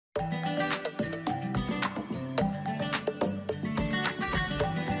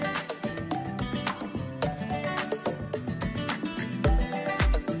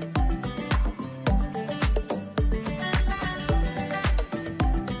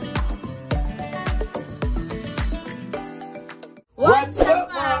What's up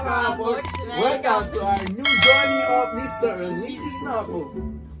mga ka-Aports? Welcome to our new journey of Mr. and Mrs.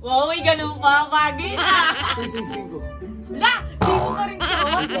 Nocum. Wow, may ganun pa, bagay na! Sing-sing ko. Wala! Di mo pa rin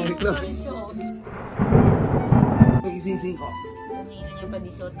suot! Di mo pa rin suot! May sing-sing ko. Kanina niya pa di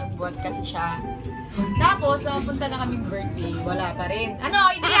suot, nagbuhat kasi siya. Tapos, punta na kaming birthday, wala pa rin.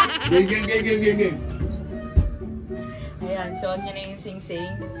 Ano, Adrian? Game. Ayan, suot niya na yung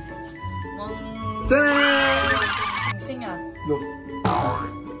sing-sing. Sing-sing ah. No.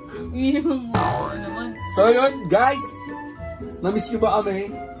 Yung ano naman. So yun, guys. Na-miss nyo ba kami?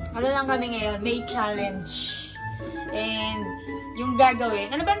 Ano lang kami ngayon, may challenge. And yung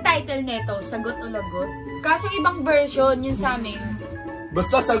gagawin, ano bang title nito? Sagot o lagot? Kaso ibang version yun sa amin.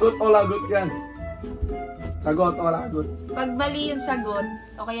 Basta sagot o lagot yan. Sagot o lagot. Pag mali yung sagot,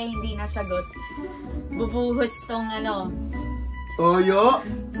 o kaya hindi nasagot, bubuhos tong ano. Toyo,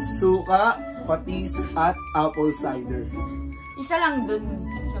 suka, patis, at apple cider. Isa lang dun.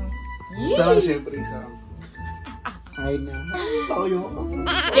 Isa lang syempre, isa lang. Ay na. Toyo.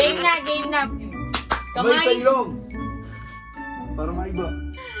 Game na. Kamay sa ilong. Para maiba.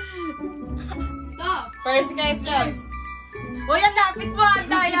 First guys, first. Uy, ang lapit mo, ang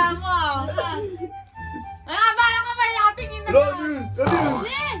daya mo. Ano ba lang kamay natin yun na?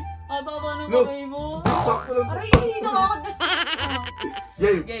 Alis! Baba ng kamay mo. Sakto lang. Aray, no.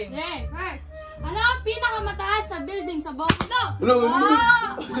 Game. Okay, first. Ano ang pinakamataas na building sa buong mundo?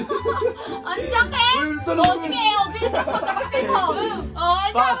 Ang sakit! O, sige, bilisan mo, sagutin mo.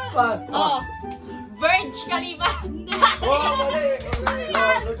 Pass. Burj Khalifa. Mali.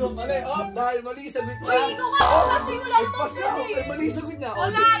 Sagot, mali. Dahil mali sagot niya. Uy, ikaw nga kasi wala namang kasi. Mali sagot niya.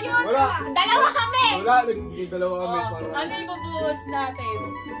 Wala yun. Dalawa kami. Wala, nagiging dalawa kami. Ano yung bubuhos natin?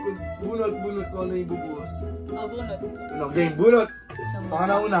 Bunot ko ano yung bubuhos. Bunot. Game, bunot. Ako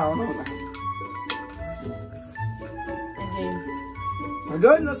na una.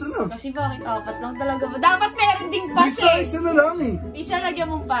 Agad, nasa na? Kasi bakit apat lang talaga ba? Dapat meron ding pass eh. Isa na lang eh. Isa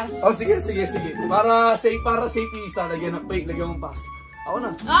lagyan mong pass. Oh, sige. Para safe isa, lagyan mong pass. Ako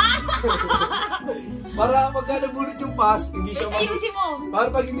na. Para pagka nabunot yung pass, hindi siya ayusin mo.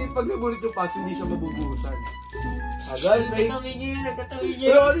 Para pag nabunot yung pass, hindi siya mabubuhusan. Agad, wait. Nagkatawin niyo.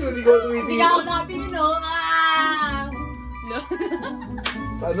 Pero ano yun, hindi ko tumitin. Hindi ako natin yun, no?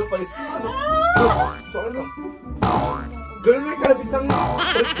 Sa ano pa is? Sa ano? Ganun may kalapit lang yun.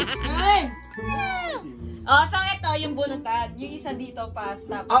 So ito yung bunutan. Yung isa dito pass.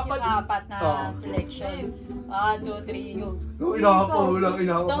 Tapos yung apat na selection. 1, 2, 3, go. Wala.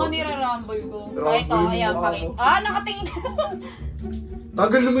 Ito nga nira-rumble ko. Ito, ayan, pakit. Nakatingin ka.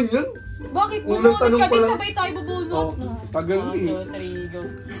 Tagal naman yan. Bakit? Unang tanong ka din pala. sabay tayo bubunot. Tagal 1, 2, 3, go.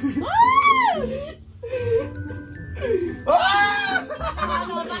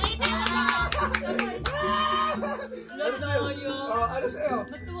 Ano, bakit? Ano sa'yo?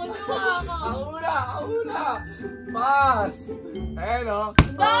 Matuwa-tuwa ako. Ako una. Pass. Ayan o.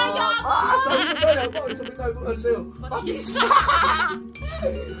 Daya! Sabi ko tayo. Sabi tayo. Ano sa'yo? Patis.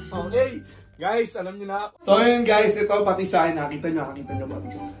 Okay. Guys, alam niyo na. So yun guys, ito patis sa akin. Nakita niyo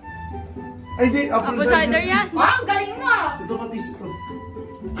patis. Ay di, apple cider yan. Ang galing mo! Ito patis ito.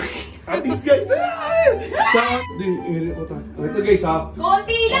 Patis guys. Di, ere ko tayo. Ito guys ha.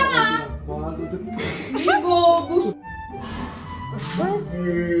 Konti lang ah! Hindi ko gusto.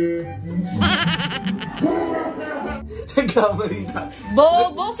 Nagkamali na.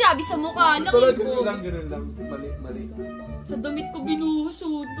 Bobo, sabi sa mukha. Ganun lang. Mali. Sa damit ko binuhos.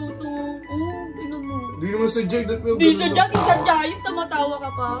 Tinan mo. Di naman sadya. Di sadya. Yung tamatawa ka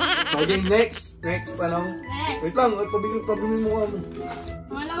pa. Okay, next tanong. Wait lang, tabi mo mukha mo.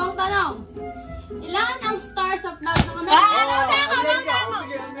 Pangalawang tanong. Ilan ang stars of love ng Amerika? Amerika.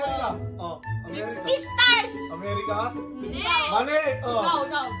 Sige, Amerika. Stars! Amerika? Hindi! Mali!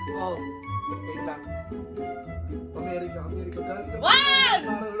 No. Wait lang. Amerika. Wag!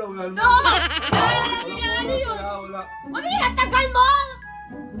 Wala. No! Ano yun? Wala. Ano yun? Ang tagal mo!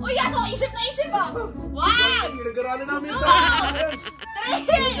 Uy, isip na isip ah! Wag! Pinag-aralan namin sa Clarence. 3!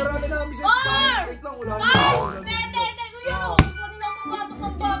 Pinag-aralan namin sa Clarence. Wait lang, wala. 5! Hindi! Kuya, kanina akong bato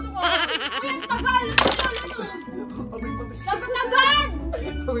ka. Uy, ang tagal! Sagot agad!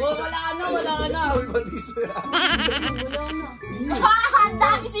 Wala na. Wala na. Ang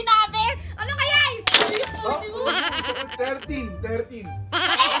dami sinabi! Ano kaya? 13.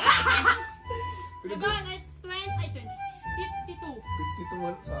 Sagot ay 52.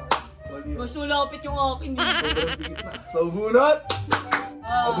 52 sa akin. Mas ulapit yung akin. Sa bunot!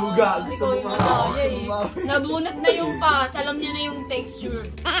 Aduga! Gusto mo Nabunot na yung pass. Alam niya na yung texture.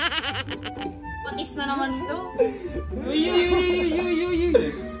 Patis na naman to. Uy.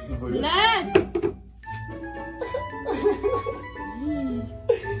 Last!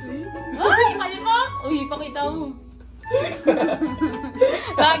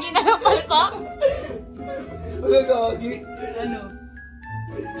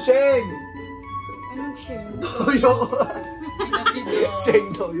 Sheng! Anong share? Toyo! Sheng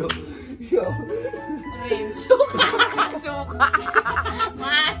Toyo. Yo. Rin, suka! Suka!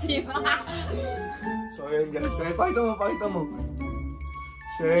 Masim! So yun guys, pakita mo.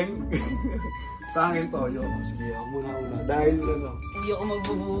 Sheng. Sa akin Toyo. Sige, ako muna. Dahil sa ano. Hindi ako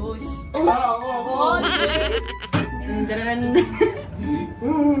magbubuhos. Ako. Oh, shit! Endran.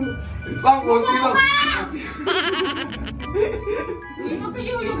 Konti lang. Uy,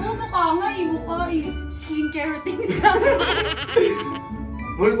 magkayuyo mo. Mukha nga eh. Mukha eh. Skincare routine ka.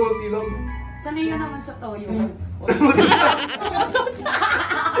 Boy, konti lang. Sanay ka naman sa toyo.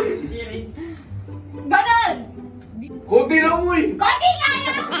 Hindi rin. Ganon! Konti lang mo eh. Konti nga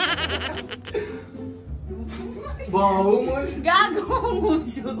yan! Baho mo eh. Gago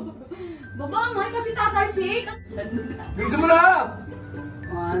muso. Baba nga kasi tatalsik. Bilisan mo na!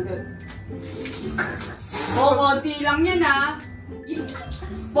 Konti lang yan ha.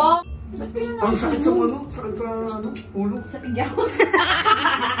 Po. Ang sakit sa ulo. Sakit sa ulo. Sa tigyaw.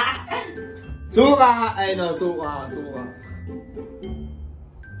 Suka! Ay no, suka.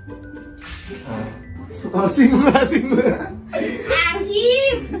 Asim mo. Asim!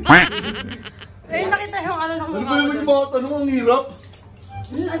 Eh, nakita yung ano ng Ano mukha ba naman yung mga tanong? Ang hirap.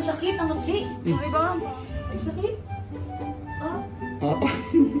 Ang sakit, ang magdi. Okay ba? Ang sakit. Ha?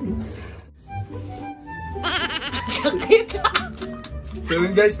 Sakit! So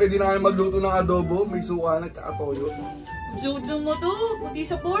yun guys, pwede na kayo magluto ng adobo. May suka na tsaka-toyo. Suso mo to, puti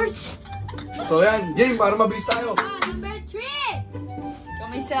sa pores. So yan, game para mabilis tayo. Number 3!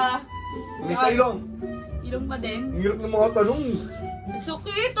 Kamay sa... May sa ilong. Ilong pa din. Ang hirap ng mga tanong.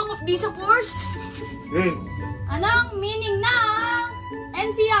 Sakit, ang puti sa pores. Game. Anong meaning ng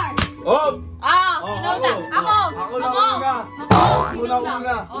NCR? Oh! Sino na? Ako! Ako na una. Ako na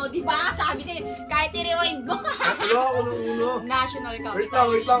una. Oh, di ba? Sabi sa'yo, kahit i-rewind mo. Ako na uno. National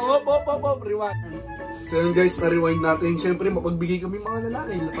capital. Wait lang. Op. Rewind. So yun guys, na-rewind natin. Siyempre, mapagbigay kami mga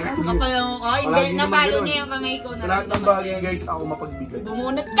lalaki. Kapal mo ka. Hindi, Palagi naman napalo ganun. niya yung kamay ko. Sa lahat ng bagay guys, ako mapagbigay.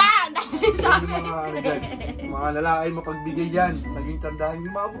 Bumunot ka! Dahil sinasabi. Mga lalaki, mapagbigay yan. Naging tandaan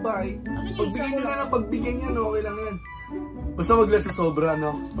yung mga babae. Pagbigay nyo na ng pagbigay yan, okay lang yan. Basta wag lang sa sobra,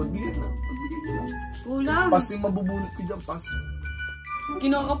 no? Pagbigay na. Kulang. Pas yung mabubunot ko dyan, pas.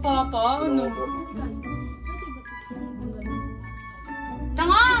 Kinakapapa, ano?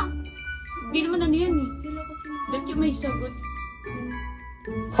 Tanga! Hindi naman ano yan eh. Ba't yung may sagot?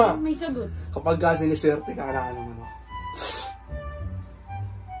 Ha! May sagot. Kapag kasi niswerte ka na naman ako.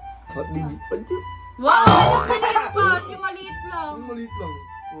 At bibi, Wow! Maliit pa! Si maliit lang. ang maliit lang.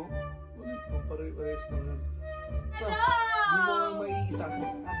 Oh? Maliit lang, pare-pares lang yan. Hello! Yung mga may isa.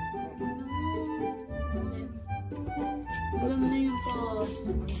 Alam na yung pause.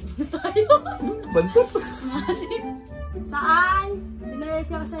 Tayo. Bantot. Masin. Saan? Pinalit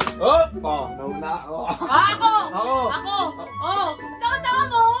siya kasi. Oh! Oh, nauna ako. Ako! Ako! Ako! Oh! Tawa-tawa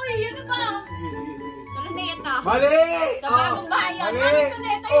mo! Uy! Ano ba? Sige. Sunod na kita. Mali! Sa bagong bayan. Mali! Bakit ko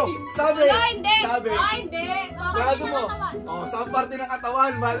neto Oh, eh? sabi! Wala, hindi! Sabi! Ah, hindi! Sarado mo! Oh, saan parte ng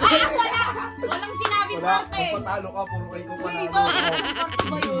katawan? Mali! Wala! Walang sinabi Wala, parte! kung patalo ka, puro kayo ko Uy, panalo. iba! Parte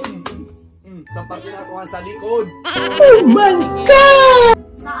ba yun? Saan parte na ako sa likod?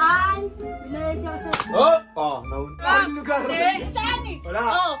 Saan? Pinalit siya kasi. Oh! Oh, nauna. Ang lugar. Hindi! Saan eh? Wala.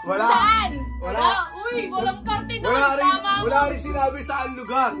 Oh, Wala. Saan? Wala. Uy! Walang parte doon! Wala rin sinabi saan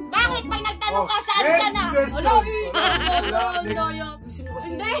lugar. Bakit pag nagtanong ka, Oh, saan ka na? next Wala! question. Wala, next. Wala! Sino ba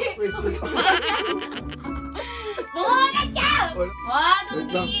Hindi. question? Bumunod ka! Wala.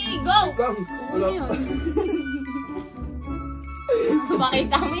 1, 2, 3, go! Wait lang. Wala.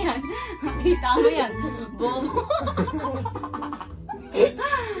 Makita mo yan. Makita mo yan. Bobo.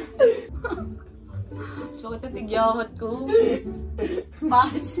 So, tigyahat ko.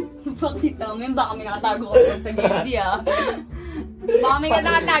 Pas. Makita mo yan. Baka may nakatago ka pa sa gildi ah. Baka may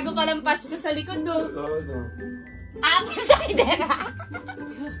nakatago pa lang pas na sa likod do. Oh, no. Apple sa kidera.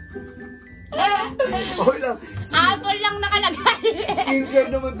 Okay lang. Apple lang nakalagay. Skincare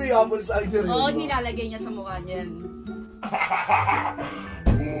naman to yung apple cider. Oo, nilalagay niya sa mukha niyan.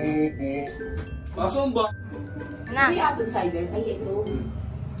 Asan ba? Na. May apple cider. Ay, ito.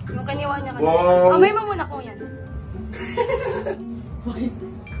 Yung kaniwa niya kanina. Wow. Amay mo muna ko yan.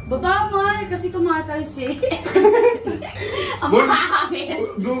 Baba mo, kasi tumatalsik. Ang Boy, makakakit.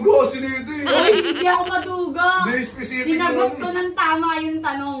 dugo kasi nito eh. Uy, hindi ako maduga. Hindi specific Sinagot naman ko eh. ng tama yung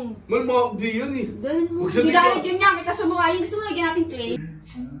tanong. Man, mga di yan eh. Dahil mo, Huwag sa hindi tika. lalagyan niya. Kita sa mukha. Yung gusto mo lagyan natin clay.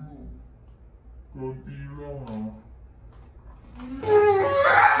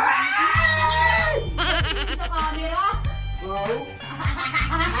 Sa camera. Wow.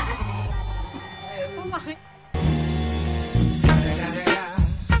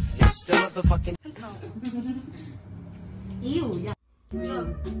 motherfucking. Ew, yan.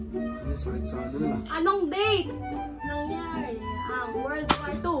 Ano, sakit sa ano na. Anong date nangyari ang World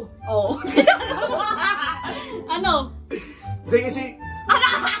War II? Oo. Ano? Hindi kasi,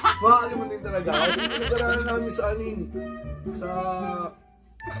 makakalimutin talaga. Kasi pinag-aralan namin sa ano yun. Sa,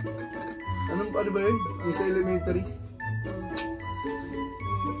 ano ba yun? Yung sa elementary.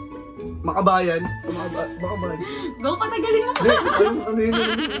 Makabayan. Sa Makabayan. Go, patagalin mo. Hindi, ano yun?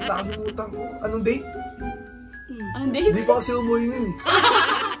 Nakalimutan ko. Anong date? Anong date? Hindi pa kasi umuwi nun eh.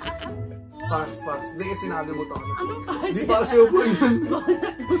 Pass. Hindi kasi nakalimutan ko. Anong pass? Hindi pa kasi umuwi nun.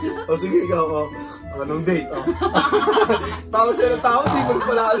 O sige, ikaw. Anong date? Tao siya ng tao, di mo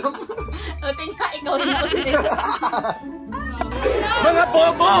pala alam. O, tingnan, ikaw rin ako sila. Mga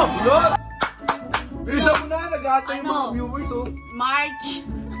bobo! Lot! Bilisan mo na, nag-aatay yung mga viewers, oh. March.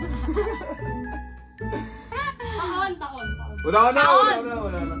 Taon. Wala na.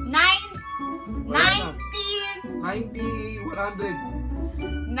 19. 100.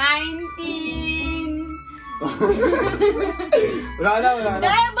 19. Wala na.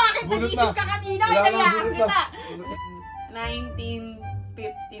 Dahil bakit Bunot nag-isip na. ka kanina? Wala na, Inayaan bunot kita. na.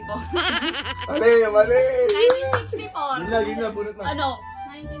 1950 po. Mali. 1964. Yun na, bunot na. Ano?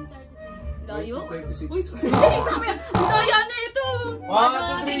 1937. Dayo? 26. Uy, daya na ito. 1,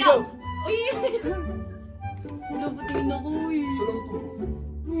 2, 3, go! Uy. Dapatingin ako eh. Sulang to.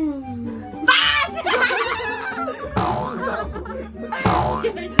 Pass!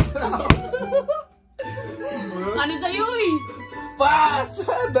 Ano sa'yo eh? Pass!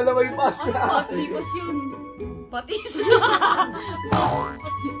 Dalawang pass. Pass, di pass yun. Patis.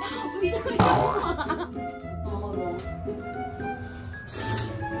 Patis.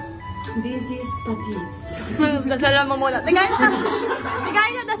 Uy, this is patis. Dasalan mo muna. Tigay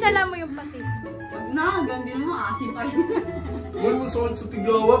na, dasalan mo yung patis. Wag na, gandin mo. Asin pa rin. Huwag mo sakit sa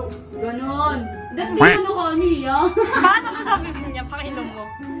tigawat. Ganon. Dati ano ko niya. Paano mo sabihin niya? Pakinom mo.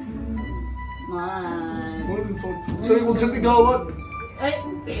 Man. Huwag mo sakit. Sa'yo, huwag sa tigawat.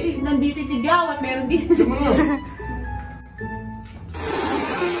 Nandito yung tigawat. Meron dito. Sama na.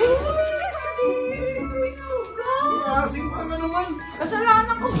 Asim ka naman.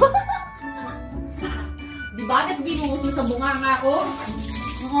 Kasalanan ko ba? Diba? Tapos binuhos mo sa bunganga ko?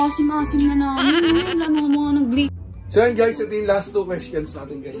 Nakasim-asim na namin. Wala na mga nag-break. So yan guys, ito yung last 2 questions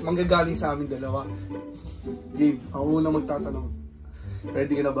natin guys. Manggagaling sa amin dalawa. Game, ako muna magtatanong.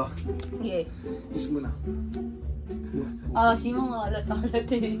 Ready ka na ba? Okay. Kiss mo na. Si mga alat-alat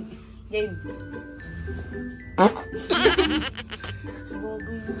eh. Game.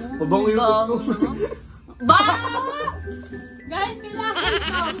 Pabango yung cut ko. Ba! Guys, kailangan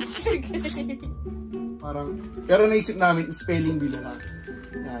ito. Parang, pero naisip namin, spelling bee na lang.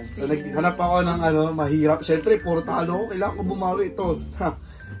 Yan. So naghanap ako ng mahirap. Siyempre, puro talo ko. Kailangan ko bumawi ito.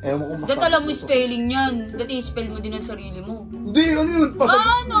 Ewan ko kung Dati alam mo yung spelling yan. Dati i-spell mo din ang sarili mo. Hindi, ano yun? Pasagot.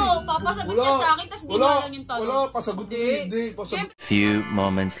 Ano? Papasagot niya sa akin, tas di mo alam yung tanong. Wala, pasagot mo. Hindi, pasagot. Few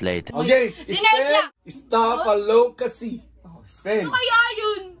moments later. Okay, Sinerge spell, lang. staphylococcus. Spell. Ano kaya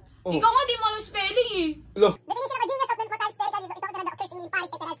yun? Oh. Ikaw nga di mo alam spelling eh. Lo. Definition of a genus of non-volatile spherical ito occurs in Paris,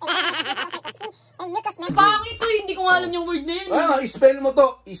 skin, and mucous membrane. Pangit to, hindi ko nga alam yung word na yun. Spell mo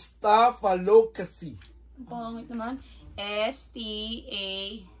to. Staphylococcus. Pangit naman. Is?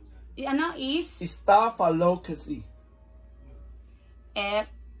 Staphylococcus. F.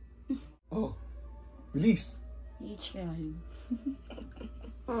 Oh. Bilis. H kaya yun.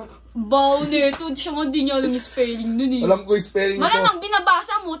 Baw nito, siya nga di niya alam yung spelling nun eh. Alam ko yung spelling nito. Malamang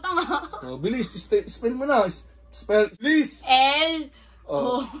binabasa mo, tanga. Oh, bilis. Spell mo na. Spell. Bilis. L.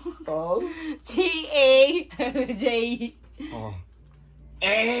 Oh. C-A-J. Oh.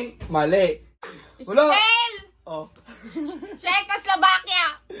 Mali. Wala. Spell! Oh. Czechoslovakia!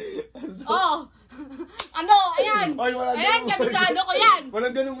 Oh! Ano? Ayan! Ay, wala Ayan, ganun. kabisado ko yan!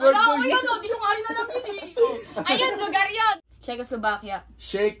 Walang ganung word Ano? ko. Ayan o, di ko nga rin alam yun eh. Ayan, lugar yun! Czechoslovakia.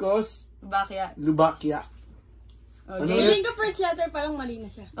 Lubakia. Okay. Feeling ko first letter parang mali na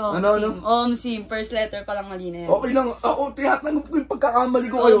siya. Sim. First letter palang mali na yan. Okay lang. Tinatanggap ko yung pagkakamali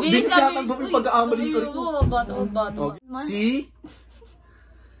ko kayo. Hindi tinatanggap yung pagkakamali ko. Bato. Si?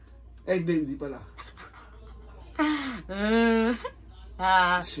 Hindi pala.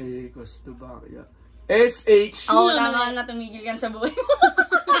 Czechoslovakia. S-H. Tama nga tumigil ka sa buhay mo.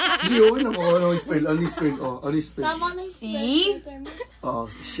 Sige, okay lang. Ano spell? Tama na yung Si? first letter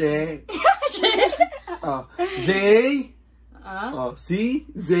mo. She. Zay. Si.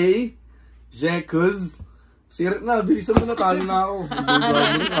 Zay. Jekuz. Sirat na. Bilisan mo na. Talo na ako.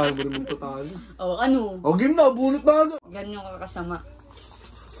 Ayaw mo rin magpatalo. Ano? Game na. Bunot na agad. Ganyan yung kakasama.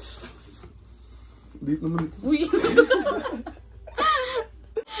 Dito naman ito. Uy.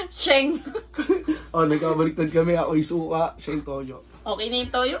 Sheng. Oh, nagkabaliktad kami. Ako yung suka, siya yung toyo. Okay na yung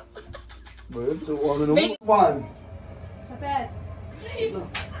toyo. Bayan, so ano naman? One. Kapit.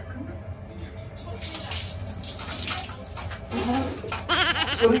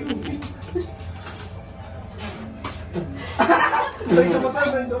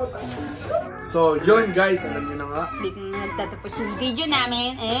 So, yun guys, alam niyo na nga. Dito na nagtatapos yung video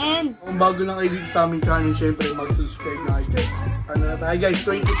namin and Kung bago lang kayo dito sa aming channel, syempre mag-subscribe na kayo guys. Ano na tayo guys,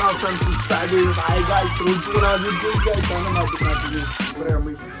 20,000 subscribers na tayo guys. Road to 100 guys. Sana mabot natin yun. Siyempre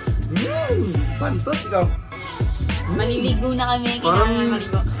kami. Pantot ikaw. maliligo na kami. Kailangan na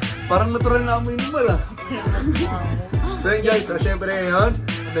maligo. Parang natural na amoy naman ah. So yun guys, syempre yun.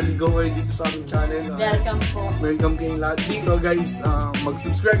 Naligo kayo dito sa aming channel. Welcome po. Welcome kayong lahat dito guys.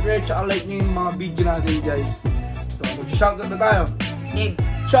 Mag-subscribe kayo tsaka like nyo yung mga video natin guys. So mag-shoutout na tayo. Dig.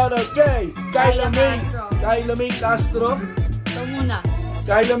 Shoutout kay Kyla May Castro. Ito muna.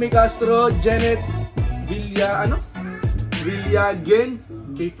 Kyla May Castro, Janet Villagen,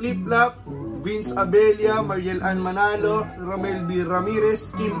 kay Flip Flop, Vince Abelia, Mariel Ann Manalo, Romel B.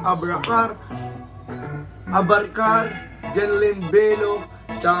 Ramirez, Kim Abarcar, Jeneline Belo,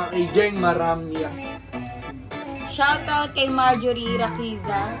 tsaka kay Jeng Maramias. Shoutout kay Marjorie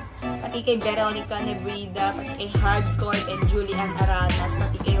Raquiza, pati kay Veronica Nebrida, pati kay Hardcore and Julian Aranas,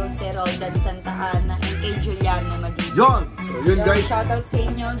 pati kay Jose Roldan Santa Ana, and kay Juliana Magiging. Yun! So yun guys. Shoutout sa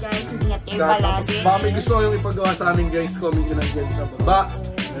inyo guys. Ingat kayo Tapos palagi. baka may gusto kayong ipagawa sa amin guys, comment nyo lang dyan sa baba.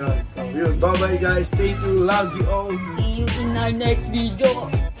 Yun. So yun, bye bye guys. Thank you. Love you all. See you in our next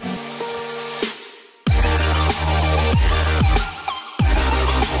video.